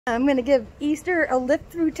I'm gonna give Easter a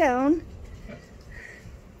lift through town.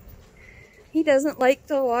 He doesn't like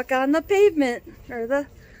to walk on the pavement or the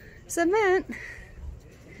cement.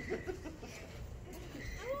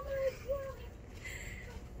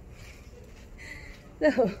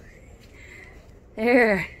 So,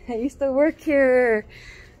 there, I used to work here.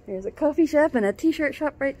 There's a coffee shop and a t-shirt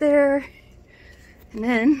shop right there. And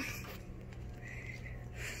then,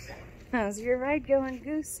 how's your ride going,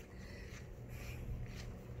 Goose?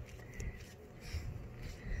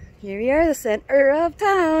 Here we are, the center of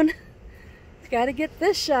town. Gotta get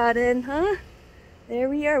this shot in, huh? There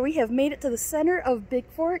we are. We have made it to the center of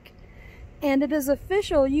Bigfork. And it is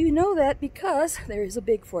official. You know that because there is a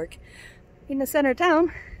Bigfork in the center of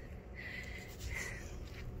town.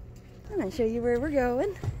 I'm gonna show you where we're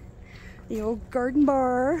going. The old garden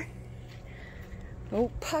bar.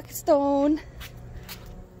 Old pocket stone.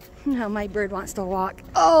 Now my bird wants to walk.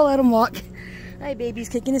 Oh, let him walk. My baby's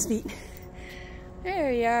kicking his feet.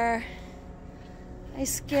 There we are.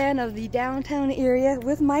 Nice scan of the downtown area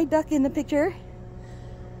with my duck in the picture.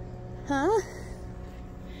 Huh?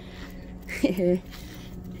 There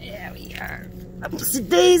we are. Upsy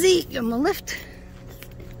daisy. Give him a lift.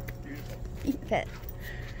 Eat that.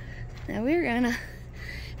 Now we're gonna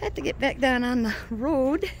have to get back down on the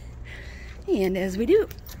road. And as we do,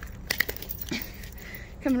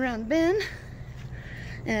 come around the bend.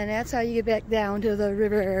 And that's how you get back down to the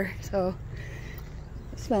river. So,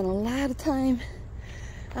 I spent a lot of time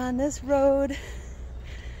on this road,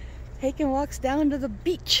 taking walks down to the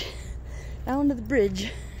beach, down to the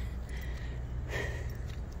bridge.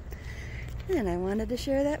 And I wanted to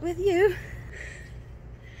share that with you.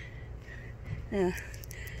 Now,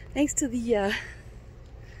 thanks to the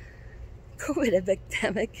COVID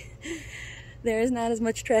epidemic, there is not as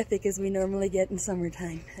much traffic as we normally get in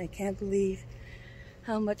summertime. I can't believe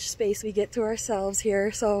how much space we get to ourselves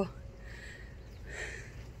here. So,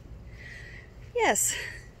 yes,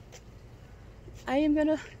 I am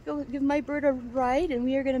gonna go give my bird a ride and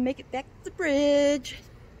we are gonna make it back to the bridge.